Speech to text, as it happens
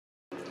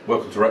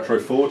Welcome to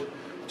Retroford.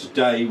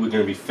 Today we're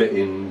going to be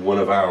fitting one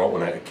of our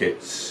alternator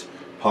kits,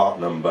 part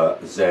number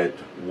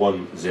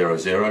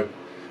Z100.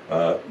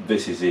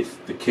 This is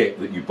if the kit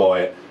that you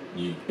buy it,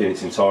 in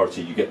its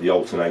entirety, you get the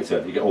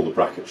alternator, you get all the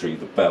bracketry,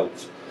 the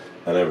belt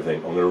and everything.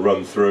 I'm going to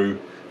run through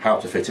how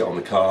to fit it on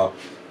the car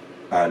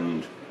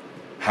and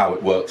how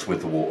it works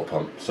with the water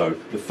pump. So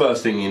the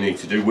first thing you need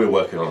to do, we're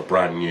working on a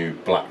brand new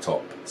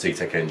blacktop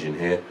Zetec engine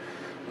here,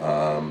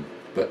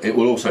 but it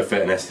will also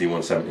fit an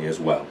ST170 as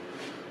well.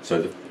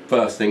 So the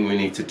first thing we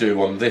need to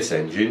do on this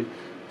engine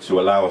to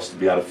allow us to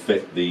be able to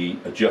fit the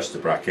adjuster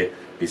bracket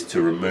is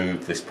to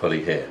remove this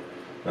pulley here.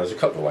 Now, there's a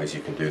couple of ways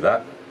you can do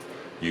that.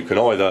 You can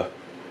either,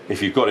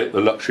 if you've got it,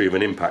 the luxury of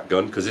an impact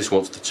gun, because this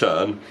wants to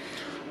turn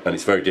and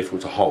it's very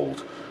difficult to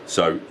hold,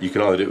 so you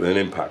can either do it with an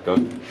impact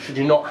gun. Should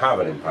you not have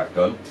an impact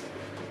gun,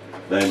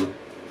 then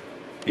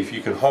if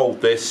you can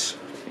hold this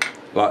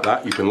like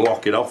that, you can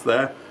lock it off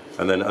there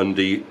and then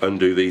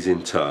undo these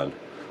in turn.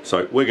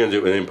 So we're going to do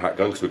it with an impact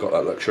gun because we've got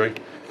that luxury,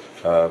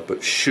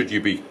 but should you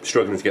be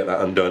struggling to get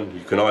that undone,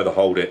 you can either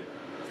hold it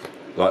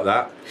like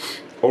that,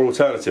 or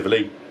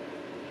alternatively,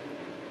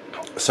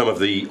 some of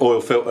the oil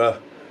filter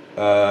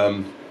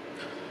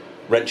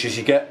wrenches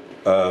you get,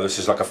 this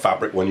is like a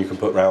fabric one you can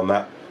put around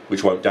that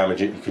which won't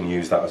damage it. You can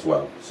use that as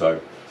well. So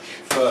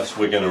first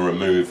we're going to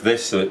remove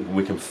this so that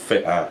we can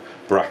fit our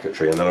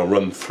bracketry, and then I'll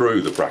run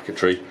through the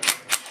bracketry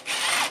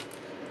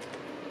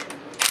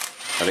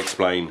and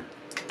explain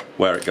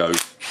where it goes.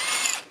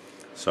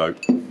 So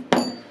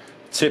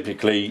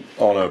typically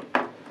on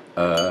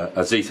a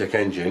Zetec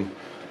engine,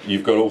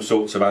 you've got all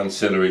sorts of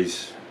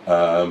ancillaries.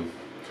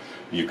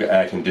 You've got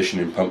air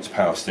conditioning pumps,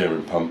 power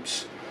steering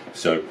pumps,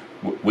 so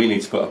we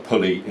need to put a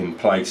pulley in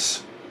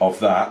place of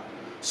that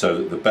so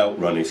that the belt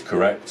run is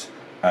correct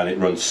and it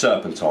runs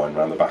serpentine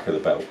around the back of the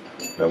belt.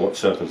 Now what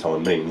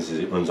serpentine means is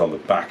it runs on the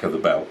back of the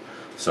belt,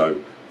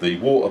 so the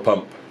water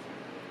pump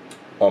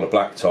on a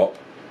blacktop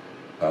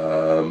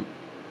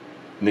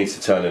needs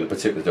to turn in a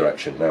particular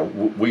direction. Now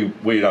we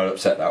don't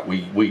upset that,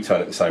 we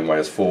turn it the same way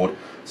as Ford,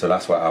 so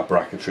that's what our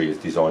bracketry is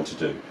designed to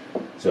do.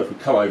 So if we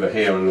come over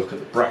here and look at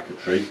the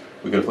bracketry,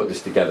 we're going to put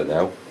this together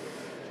now,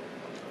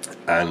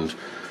 and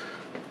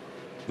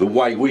the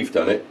way we've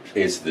done it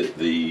is that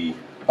the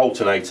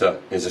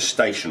alternator is a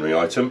stationary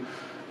item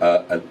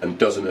and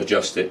doesn't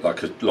adjust it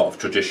like a lot of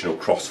traditional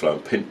crossflow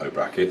and Pinto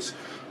brackets.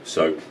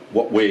 So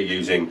what we're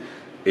using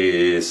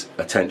is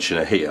a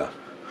tensioner here.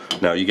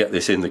 Now you get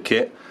this in the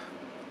kit.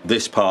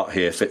 This part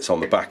here fits on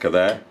the back of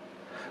there,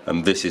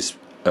 and this is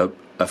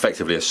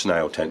effectively a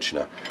snail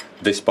tensioner.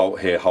 This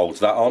bolt here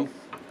holds that on,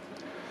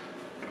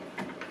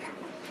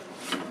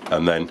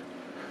 and then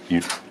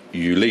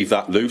you leave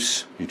that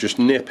loose, you just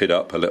nip it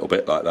up a little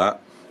bit like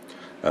that,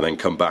 and then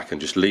come back and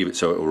just leave it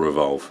so it will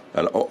revolve.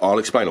 And I'll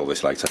explain all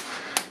this later.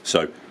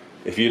 So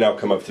if you now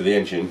come up to the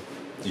engine,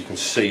 you can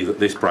see that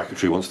this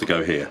bracketry wants to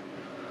go here.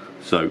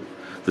 So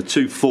the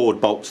two forward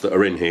bolts that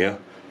are in here,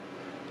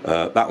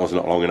 that one's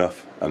not long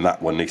enough, and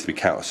that one needs to be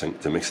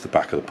countersinked to mix the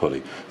back of the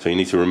pulley. So you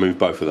need to remove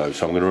both of those.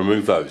 So I'm going to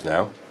remove those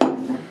now.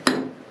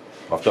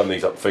 I've done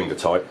these up finger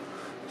tight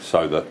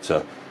so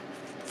that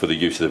for the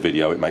use of the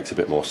video it makes a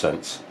bit more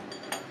sense.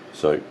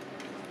 So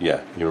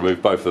yeah, you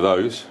remove both of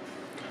those,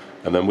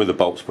 and then with the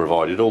bolts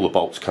provided, all the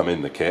bolts come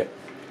in the kit,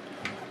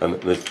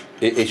 and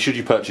should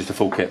you purchase the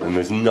full kit, then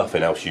there's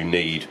nothing else you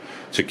need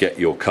to get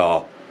your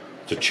car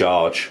to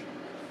charge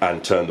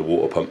and turn the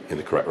water pump in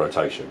the correct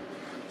rotation.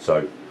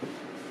 So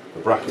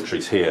the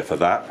bracketry's here for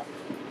that.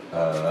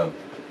 You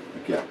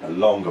get a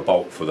longer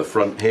bolt for the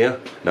front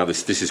here. Now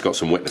this has got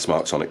some witness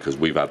marks on it because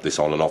we've had this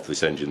on and off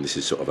this engine. This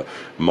is sort of a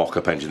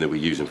mock-up engine that we're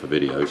using for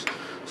videos.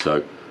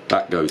 So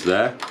that goes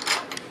there,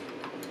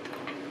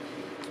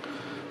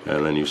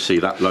 and then you see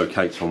that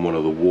locates on one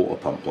of the water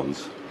pump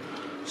ones.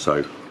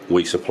 So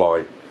we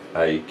supply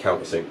a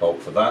countersink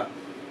bolt for that.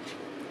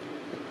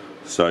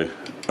 So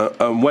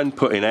and when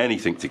putting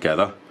anything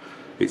together,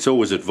 it's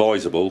always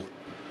advisable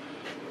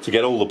to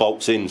get all the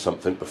bolts in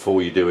something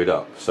before you do it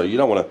up. So you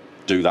don't want to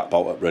do that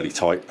bolt up really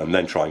tight and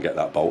then try and get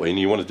that bolt in.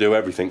 You want to do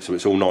everything so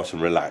it's all nice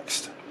and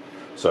relaxed.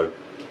 So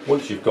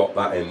once you've got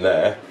that in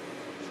there,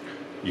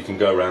 you can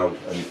go around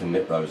and you can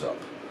nip those up.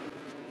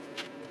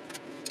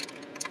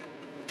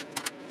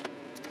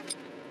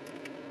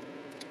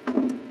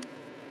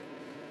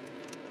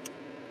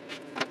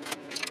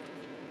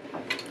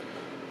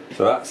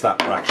 So that's that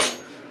bracket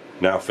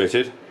now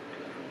fitted,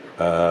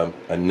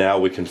 and now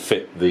we can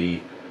fit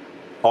the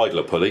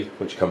idler pulley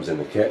which comes in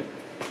the kit.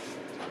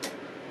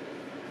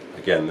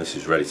 Again, this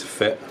is ready to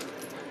fit,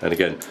 and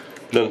again,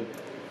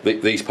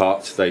 these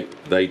parts they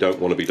don't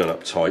want to be done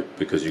up tight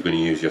because you're going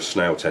to use your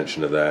snail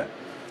tensioner there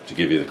to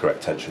give you the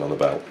correct tension on the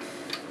belt.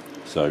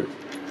 So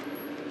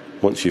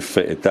once you've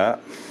fitted that,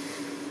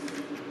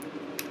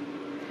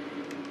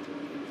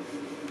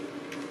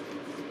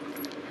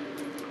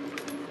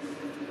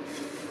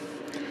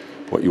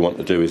 what you want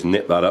to do is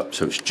nip that up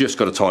so it's just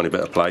got a tiny bit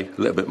of play,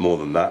 a little bit more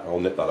than that. I'll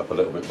nip that up a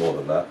little bit more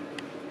than that.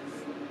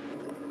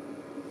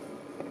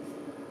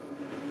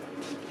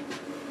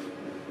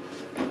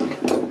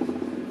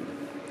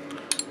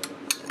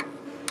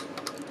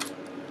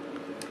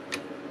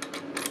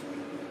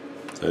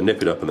 So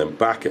nip it up and then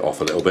back it off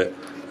a little bit,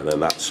 and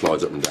then that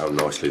slides up and down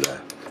nicely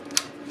there.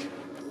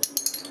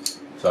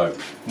 So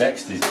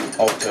next is the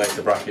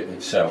alternator bracket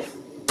itself.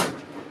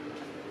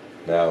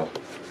 Now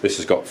this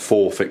has got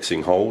 4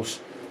 fixing holes,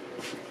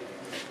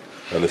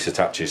 and this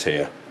attaches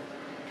here.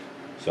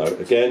 So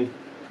again,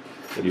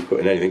 when you're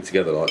putting anything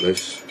together like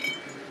this,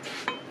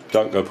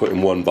 don't go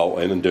putting one bolt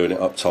in and doing it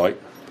up tight.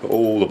 Put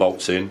all the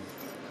bolts in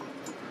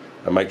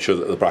and make sure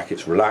that the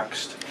bracket's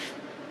relaxed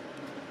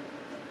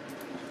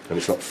and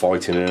it's not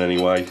fighting in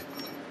any way.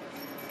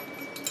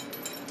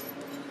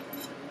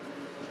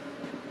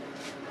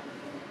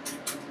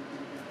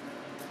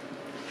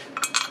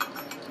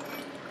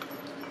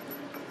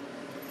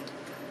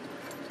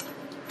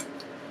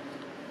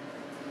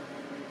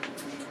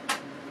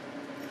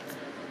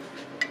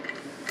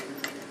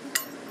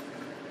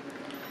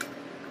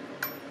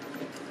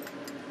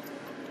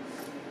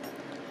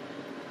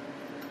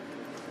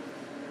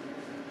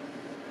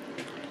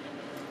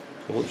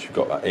 Once you've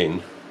got that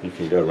in, you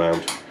can go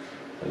around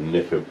and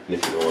nip it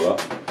all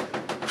up.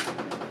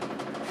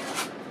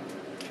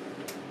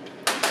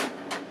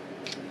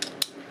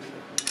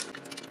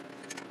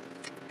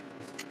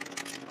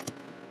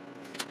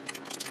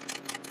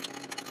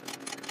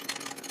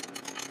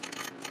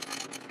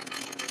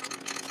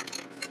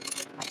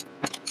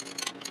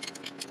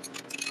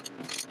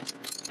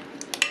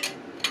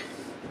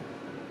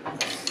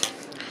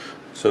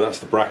 So that's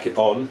the bracket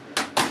on,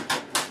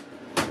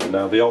 and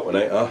now the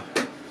alternator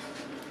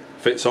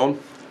fits on.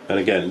 And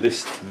again,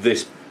 this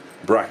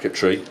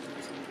bracketry,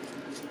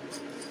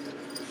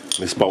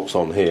 this bolts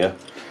on here.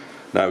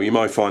 Now you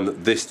might find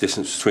that this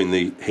distance between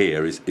the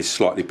here is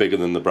slightly bigger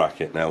than the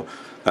bracket. Now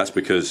that's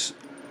because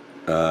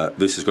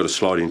this has got a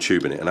sliding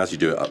tube in it, and as you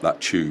do it up,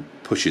 that tube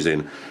pushes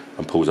in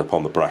and pulls up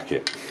on the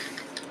bracket.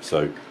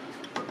 So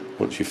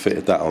once you've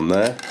fitted that on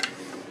there,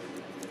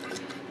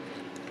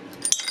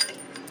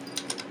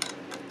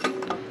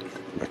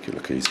 make it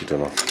look easy,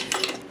 don't I?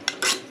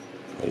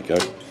 There you go.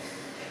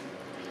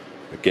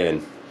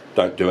 Again,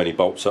 don't do any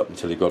bolts up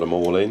until you've got them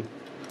all in.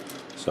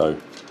 So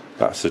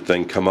that should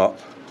then come up,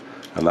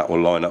 and that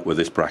will line up with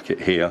this bracket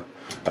here,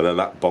 and then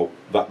that bolt,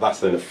 that's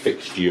then a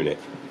fixed unit.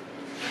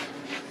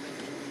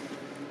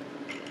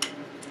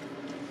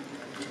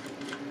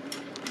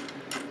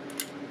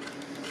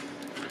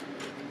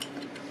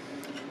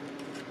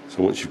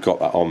 So once you've got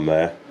that on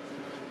there,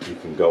 you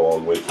can go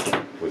on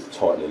with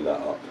tightening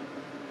that up.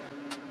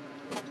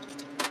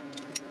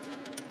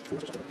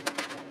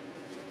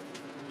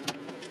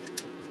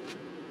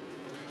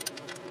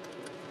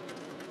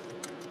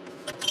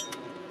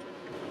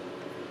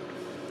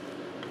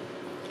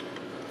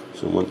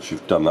 So once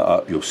you've done that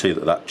up, you'll see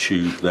that that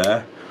tube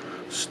there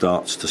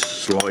starts to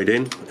slide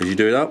in as you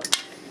do it up.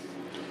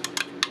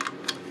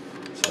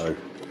 So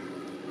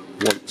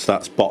once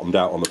that's bottomed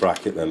out on the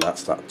bracket, then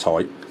that's that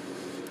tight.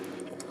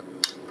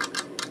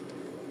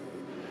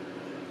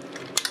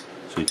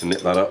 So you can nip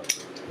that up.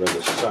 Then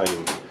the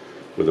same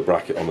with the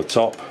bracket on the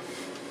top.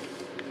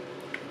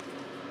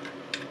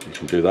 You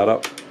can do that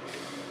up.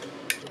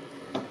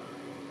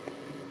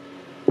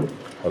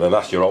 And then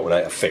that's your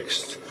alternator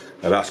fixed.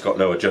 And that's got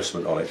no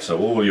adjustment on it, so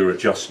all your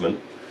adjustment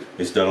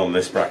is done on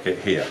this bracket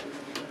here.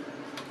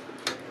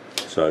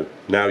 So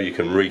now you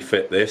can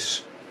refit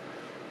this.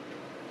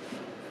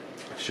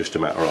 It's just a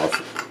matter of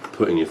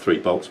putting your 3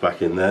 bolts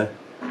back in there.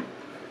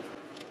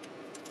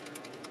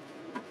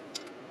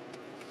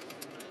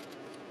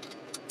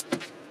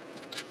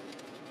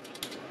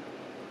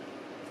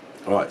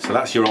 Alright, so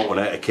that's your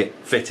alternator kit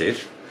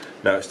fitted.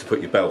 Now it's to put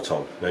your belt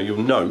on. Now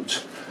you'll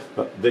note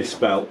that this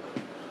belt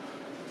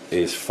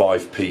is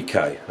 5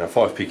 pk. Now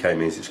 5 pk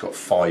means it's got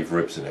 5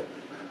 ribs in it,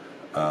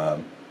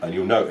 and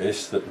you'll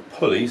notice that the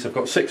pulleys have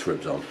got 6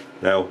 ribs on.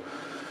 Now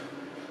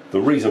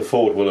the reason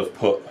Ford will have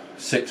put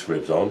 6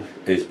 ribs on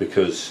is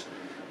because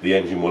the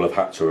engine will have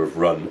had to have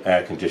run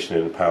air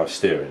conditioning and power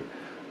steering,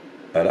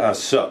 and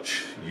as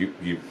such you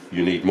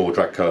need more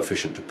drag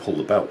coefficient to pull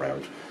the belt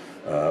round.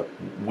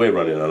 We're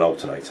running an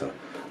alternator,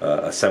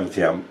 a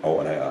 70 amp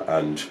alternator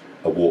and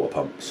a water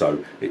pump,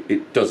 so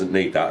it doesn't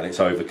need that, and it's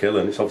overkill,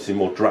 and it's obviously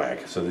more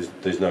drag, so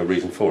there's no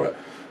reason for it.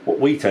 What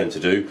we tend to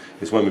do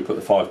is when we put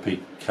the 5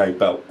 pk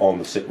belt on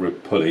the 6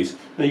 rib pulleys,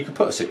 you could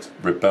put a 6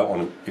 rib belt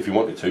on if you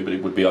wanted to, but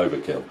it would be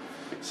overkill.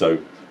 So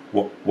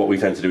what we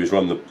tend to do is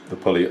run the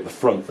pulley at the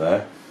front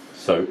there,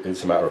 so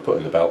it's a matter of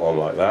putting the belt on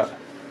like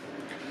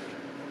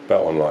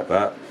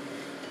that,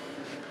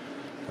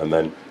 and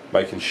then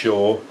making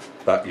sure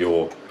that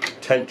your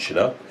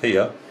tensioner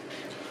here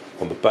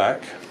on the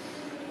back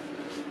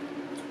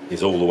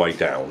is all the way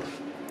down.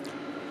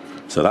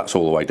 So that's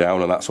all the way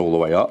down and that's all the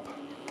way up.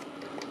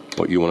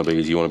 What you want to be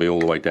is you want to be all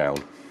the way down.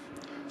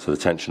 So the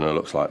tensioner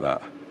looks like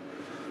that.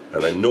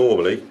 And then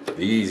normally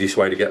the easiest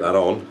way to get that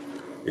on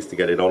is to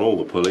get it on all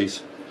the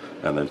pulleys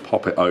and then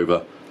pop it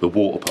over the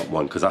water pump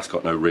one, because that's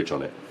got no ridge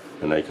on it.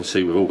 And now you can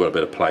see we've all got a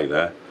bit of play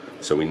there.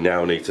 So we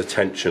now need to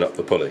tension up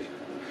the pulley.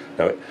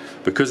 Now,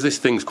 because this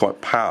thing's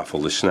quite powerful,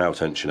 this snell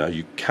tensioner,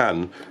 you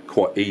can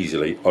quite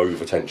easily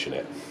over tension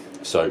it.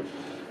 So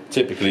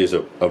typically, as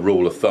a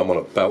rule of thumb on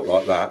a belt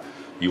like that,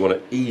 you want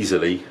to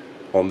easily,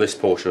 on this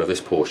portion,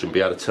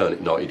 be able to turn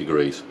it 90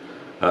 degrees.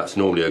 That's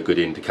normally a good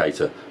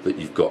indicator that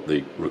you've got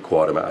the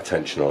required amount of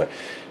tension on it.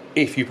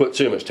 If you put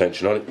too much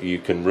tension on it, you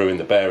can ruin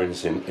the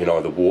bearings in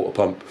either water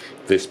pump,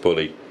 this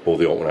pulley, or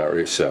the alternator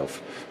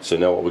itself. So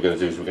now what we're going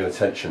to do is we're going to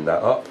tension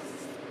that up.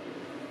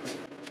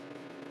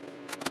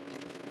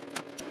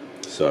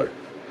 So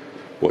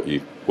what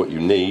you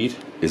need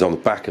is, on the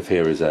back of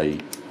here is a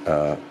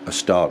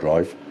star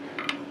drive,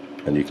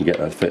 and you can get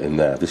that fit in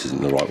there. This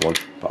isn't the right one,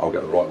 but I'll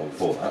get the right one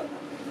for that.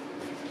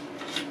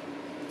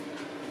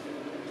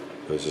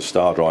 There's a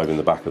star drive in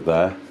the back of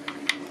there,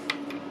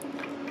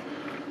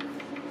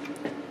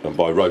 and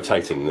by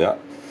rotating that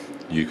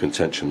you can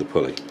tension the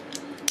pulley.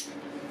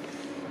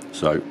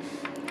 So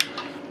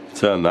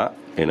turn that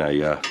in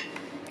a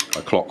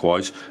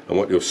clockwise, and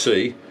what you'll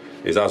see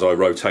is, as I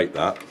rotate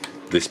that,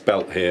 this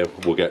belt here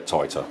will get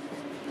tighter.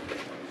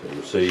 So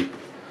you'll see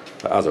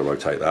that as I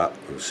rotate that,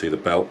 you'll see the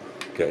belt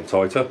getting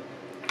tighter.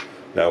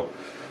 Now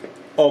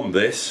on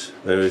this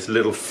there is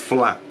little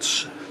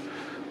flats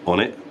on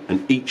it,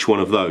 and each one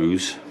of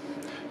those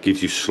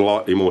gives you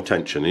slightly more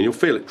tension, and you'll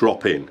feel it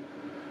drop in,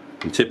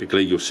 and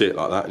typically you'll see it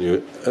like that, and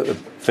you at the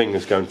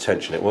fingers go and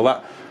tension it.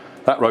 Well,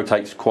 that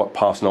rotates quite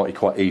past 90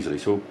 quite easily,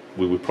 so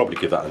we would probably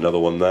give that another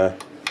one there.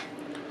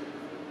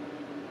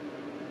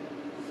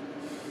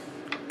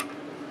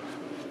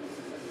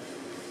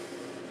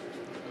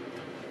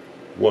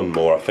 One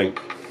more, I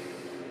think.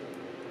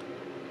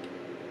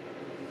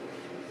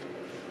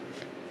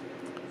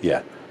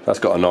 Yeah, that's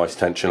got a nice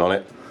tension on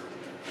it.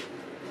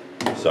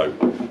 So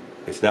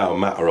it's now a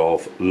matter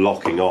of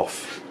locking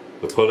off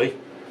the pulley.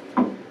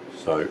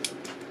 So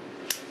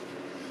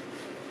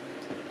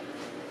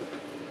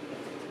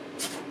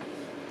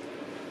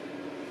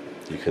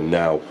you can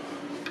now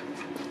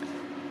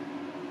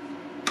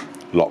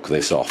lock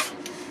this off,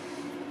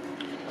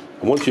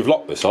 and once you've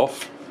locked this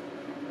off,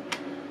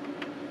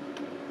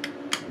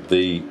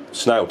 the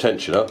snail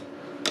tensioner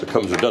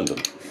becomes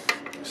redundant.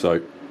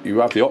 So you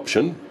have the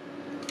option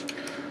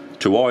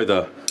to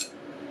either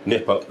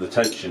nip up the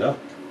tensioner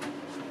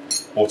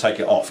or take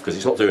it off, because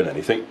it's not doing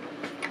anything.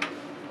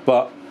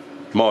 But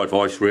my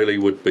advice really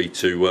would be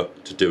to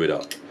do it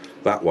up.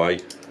 That way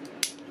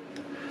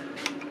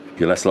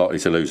you're less likely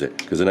to lose it,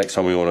 because the next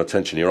time you want to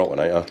tension your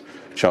alternator,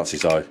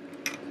 chances are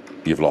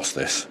you've lost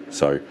this.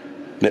 So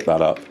nip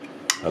that up,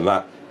 and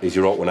that is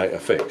your alternator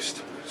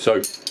fixed.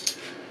 So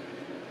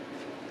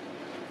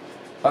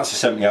that's a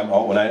 70 amp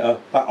alternator.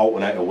 That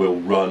alternator will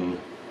run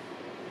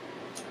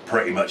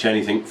pretty much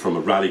anything from a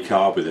rally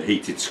car with a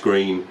heated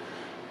screen.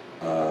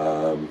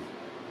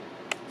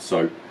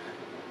 So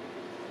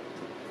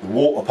the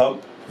water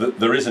pump,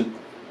 there's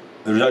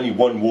only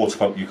one water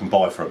pump you can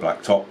buy for a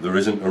black top. There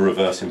isn't a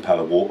reverse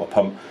impeller water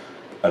pump,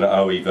 an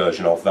OE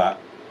version of that.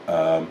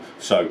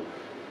 So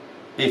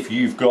if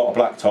you've got a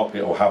black top,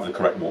 it will have the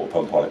correct water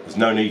pump on it. There's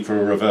no need for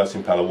a reverse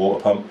impeller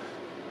water pump.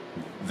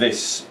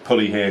 This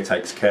pulley here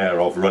takes care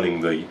of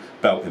running the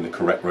belt in the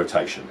correct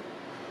rotation.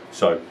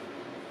 So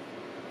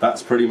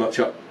that's pretty much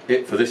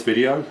it for this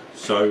video.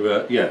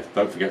 So yeah,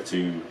 don't forget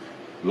to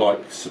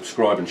like,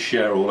 subscribe and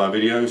share all our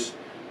videos,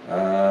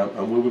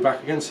 and we'll be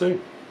back again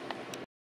soon.